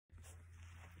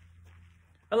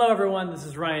Hello everyone, this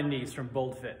is Ryan Neese from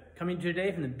BoldFit, coming to you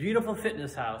today from the beautiful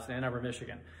fitness house in Ann Arbor,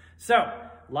 Michigan. So,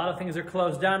 a lot of things are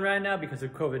closed down right now because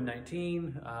of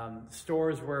COVID-19.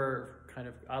 Stores were kind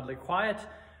of oddly quiet,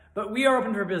 but we are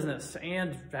open for business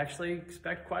and actually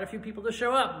expect quite a few people to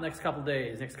show up next couple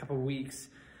days, next couple weeks.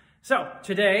 So,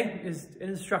 today is an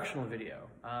instructional video,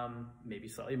 maybe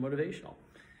slightly motivational.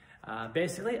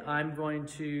 Basically, I'm going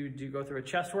to go through a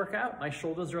chest workout. My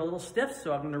shoulders are a little stiff,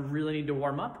 so I'm gonna really need to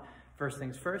warm up. First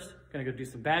things first, gonna go do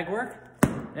some bag work.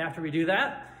 And after we do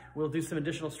that, we'll do some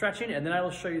additional stretching, and then I will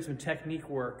show you some technique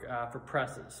work for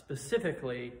presses,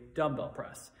 specifically dumbbell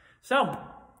press. So,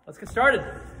 let's get started.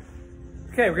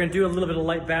 Okay, we're gonna do a little bit of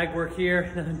light bag work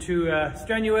here, nothing too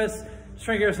strenuous. Just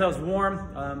trying to get ourselves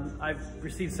warm. I've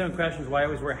received some questions why I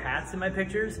always wear hats in my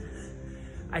pictures.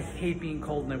 I hate being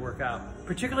cold when I work out,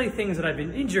 particularly things that I've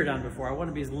been injured on before. I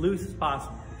wanna be as loose as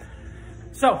possible.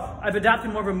 So, I've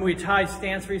adopted more of a Muay Thai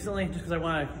stance recently, just because I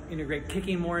want to integrate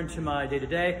kicking more into my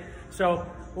day-to-day. So,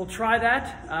 we'll try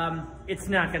that. It's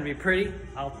not going to be pretty,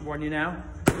 I'll warn you now.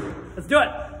 Let's do it!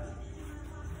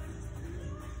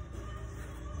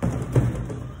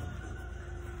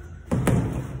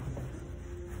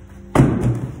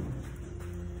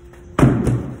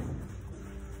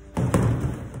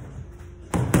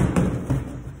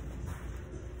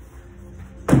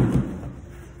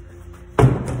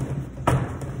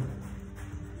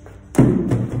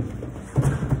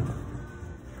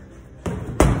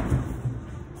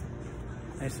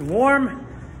 Nice and warm,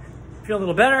 feel a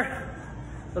little better,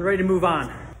 a little ready to move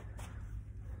on.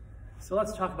 So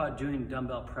let's talk about doing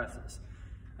dumbbell presses.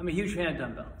 I'm a huge fan of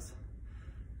dumbbells.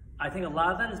 I think a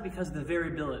lot of that is because of the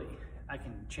variability. I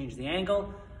can change the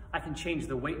angle, I can change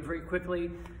the weight very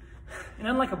quickly, and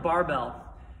unlike a barbell,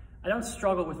 I don't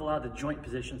struggle with a lot of the joint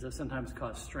positions that sometimes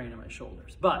cause strain on my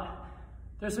shoulders. But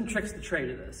there's some tricks to trade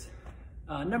to this.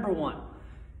 Number one,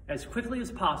 as quickly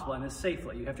as possible and as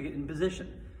safely, you have to get in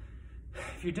position.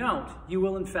 If you don't, you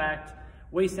will in fact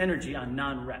waste energy on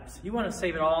non-reps. You want to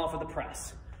save it all for the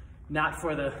press, not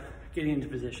for the getting into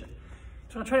position.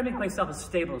 So I'll try to make myself as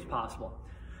stable as possible.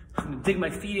 I'm going to dig my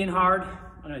feet in hard.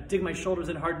 I'm going to dig my shoulders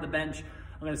in hard to the bench.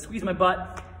 I'm going to squeeze my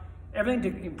butt. Everything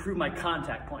to improve my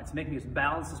contact points, make me as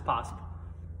balanced as possible.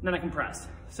 And then I can press.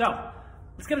 So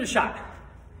let's give it a shot.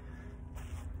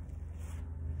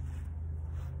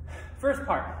 First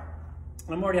part.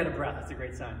 I'm already out of breath. That's a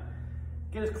great sign.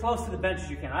 Get as close to the bench as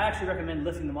you can. I actually recommend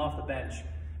lifting them off the bench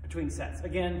between sets.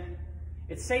 Again,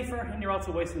 it's safer and you're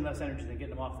also wasting less energy than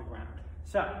getting them off the ground.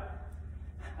 So,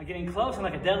 I'm getting close and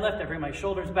like a deadlift, I bring my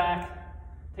shoulders back,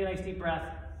 take a nice deep breath,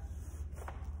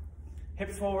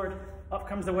 hips forward, up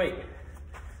comes the weight.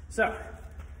 So,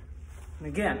 and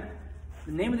again,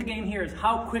 the name of the game here is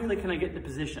how quickly can I get into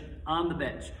position on the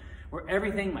bench, where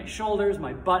everything, my shoulders,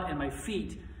 my butt, and my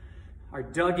feet are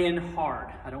dug in hard.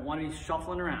 I don't want to be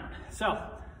shuffling around. So,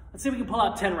 let's see if we can pull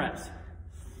out 10 reps.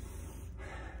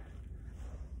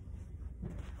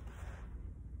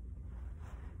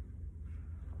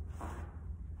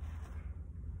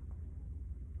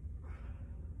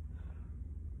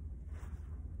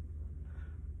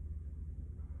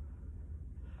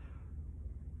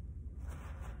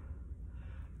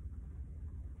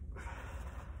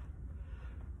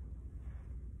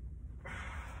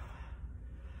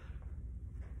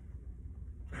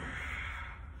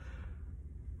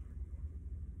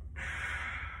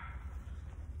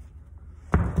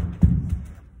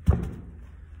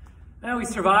 Well, we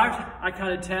survived. I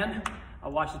counted 10.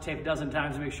 I'll watch the tape a dozen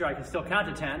times to make sure I can still count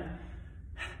to 10.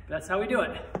 But that's how we do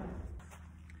it.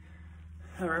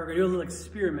 All right, we're gonna do a little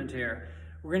experiment here.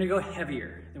 We're gonna go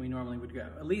heavier than we normally would go.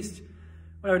 At least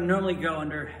what I would normally go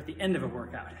under at the end of a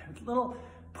workout. A little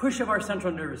push of our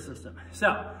central nervous system.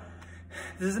 So,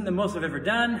 this isn't the most I've ever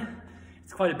done.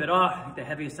 It's quite a bit off. I think the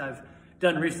heaviest I've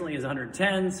done recently is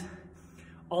 110s.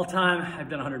 All time, I've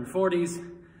done 140s.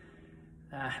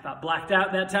 About blacked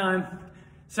out that time.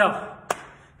 So,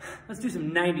 let's do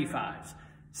some 95s.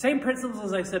 Same principles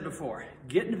as I said before.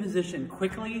 Get into position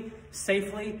quickly,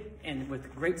 safely, and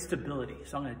with great stability.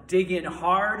 So I'm gonna dig in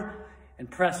hard and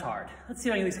press hard. Let's see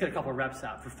if I can at least get a couple reps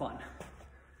out for fun.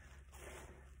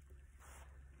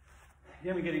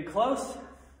 Then we get in close,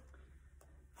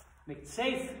 make it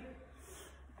safe.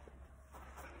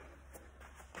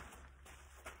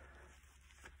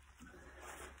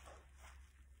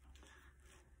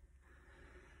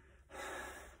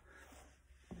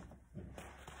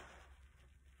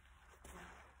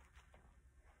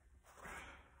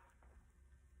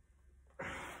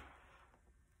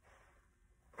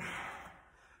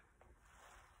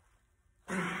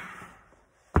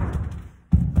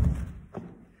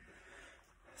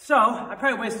 So I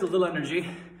probably wasted a little energy.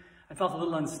 I felt a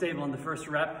little unstable in the first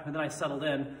rep, and then I settled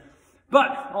in.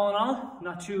 But all in all,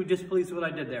 not too displeased with what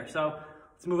I did there. So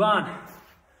let's move on.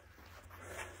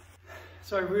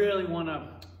 So I really want to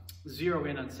zero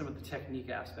in on some of the technique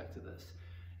aspects of this.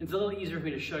 It's a little easier for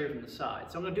me to show you from the side.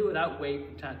 So I'm going to do it without weight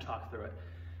and kind of talk through it.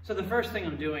 So the first thing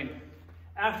I'm doing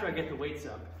after I get the weights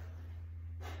up,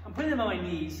 I'm putting them on my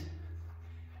knees,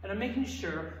 and I'm making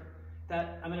sure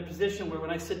that I'm in a position where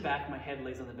when I sit back, my head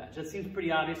lays on the bench. That seems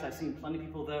pretty obvious. I've seen plenty of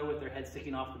people though with their head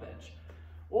sticking off the bench,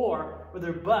 or where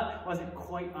their butt wasn't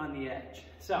quite on the edge.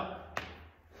 So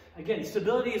again,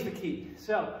 stability is the key.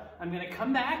 So I'm going to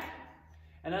come back,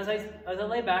 and as I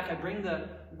lay back, I bring the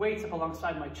weights up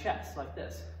alongside my chest like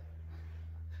this.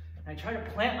 And I try to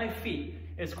plant my feet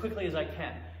as quickly as I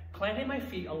can. Planting my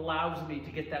feet allows me to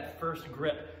get that first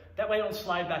grip. That way I don't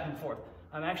slide back and forth.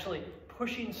 I'm actually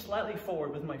pushing slightly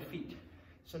forward with my feet.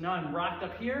 So now I'm rocked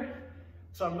up here,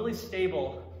 so I'm really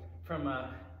stable from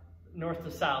a north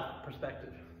to south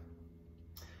perspective.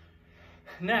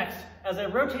 Next, as I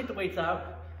rotate the weights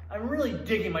out, I'm really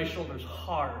digging my shoulders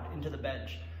hard into the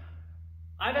bench.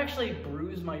 I've actually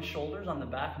bruised my shoulders on the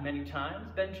back many times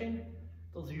benching.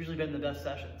 Those have usually been the best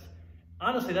sessions.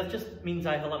 Honestly, that just means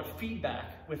I have a lot of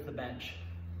feedback with the bench.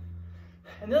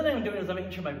 And the other thing I'm doing is I'm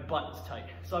making sure my butt is tight.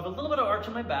 So I have a little bit of arch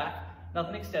on my back,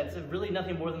 nothing extensive, really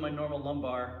nothing more than my normal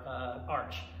lumbar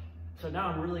arch. So now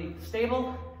I'm really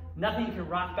stable, nothing you can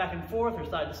rock back and forth or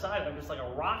side to side. I'm just like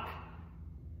a rock,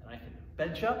 and I can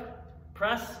bench up,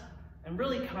 press, and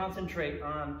really concentrate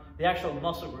on the actual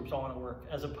muscle groups I want to work,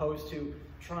 as opposed to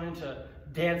trying to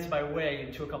dance my way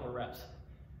into a couple reps.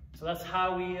 So that's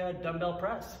how we dumbbell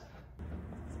press.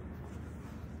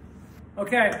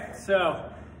 Okay,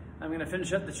 so I'm going to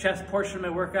finish up the chest portion of my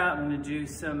workout. I'm going to do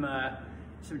some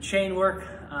chain work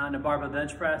on a barbell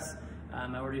bench press.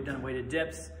 I've already done weighted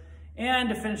dips. And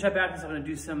to finish up after this, I'm going to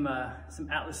do some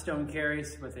Atlas stone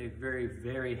carries with a very,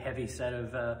 very heavy set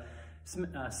of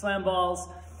slam balls,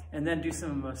 and then do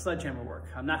some sledgehammer work.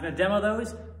 I'm not going to demo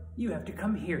those. You have to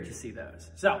come here to see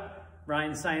those. So,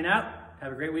 Ryan signing out.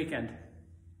 Have a great weekend.